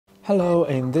Hello,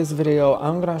 in this video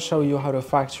I'm gonna show you how to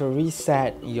factory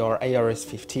reset your AORUS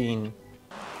 15.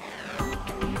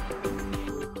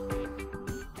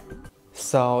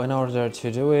 So in order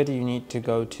to do it, you need to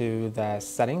go to the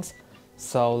settings.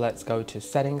 So let's go to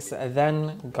settings,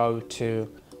 then go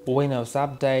to Windows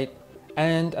Update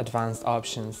and Advanced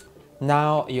Options.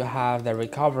 Now you have the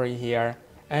recovery here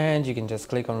and you can just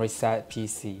click on Reset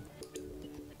PC.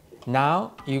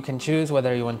 Now you can choose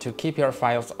whether you want to keep your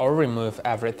files or remove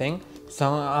everything.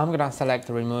 So I'm gonna select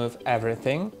remove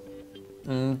everything.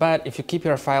 But if you keep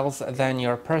your files, then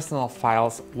your personal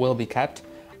files will be kept.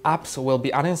 Apps will be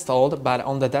uninstalled, but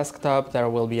on the desktop there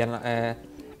will be an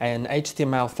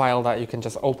HTML file that you can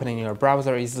just open in your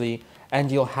browser easily,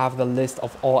 and you'll have the list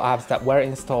of all apps that were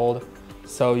installed,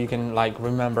 so you can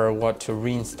remember what to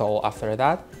reinstall after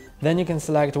that. Then you can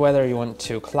select whether you want to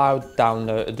do a cloud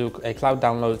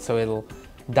download, so it'll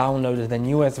download the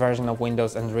newest version of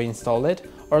Windows and reinstall it,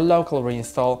 or local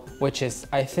reinstall, which is,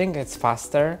 I think it's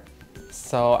faster,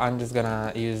 so I'm just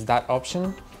gonna use that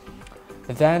option.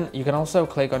 Then you can also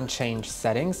click on change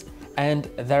settings, and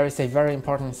there is a very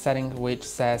important setting which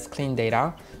says clean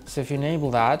data. So if you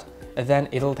enable that, then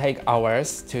it'll take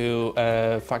hours to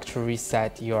factory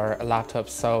reset your laptop.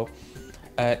 So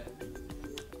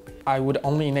I would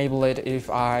only enable it if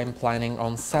I'm planning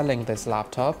on selling this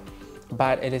laptop,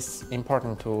 but it is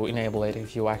important to enable it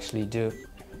if you actually do,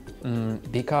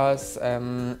 because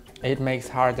it makes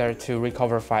harder to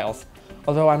recover files.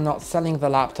 Although I'm not selling the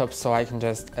laptop, so I can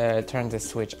just turn this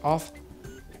switch off.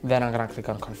 Then I'm gonna click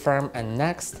on confirm and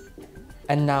next.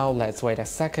 And now let's wait a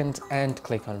second and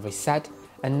click on reset.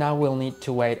 And now we'll need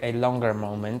to wait a longer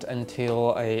moment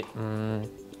until it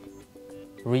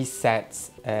resets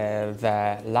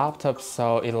the laptop,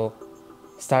 so it'll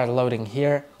start loading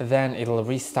here, then it'll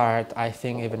restart, I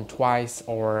think even twice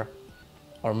or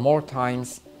more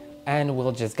times, and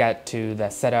we'll just get to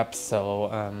the setup. So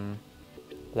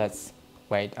let's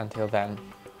wait until then.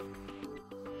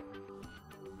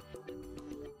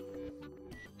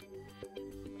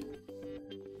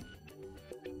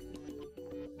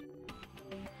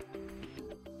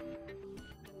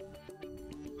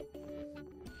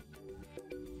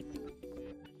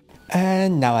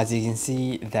 And now, as you can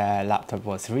see, the laptop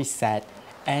was reset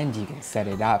and you can set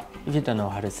it up. If you don't know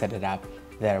how to set it up,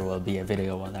 there will be a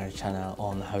video on our channel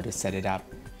on how to set it up.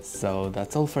 So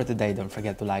that's all for today. Don't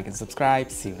forget to like and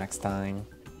subscribe. See you next time.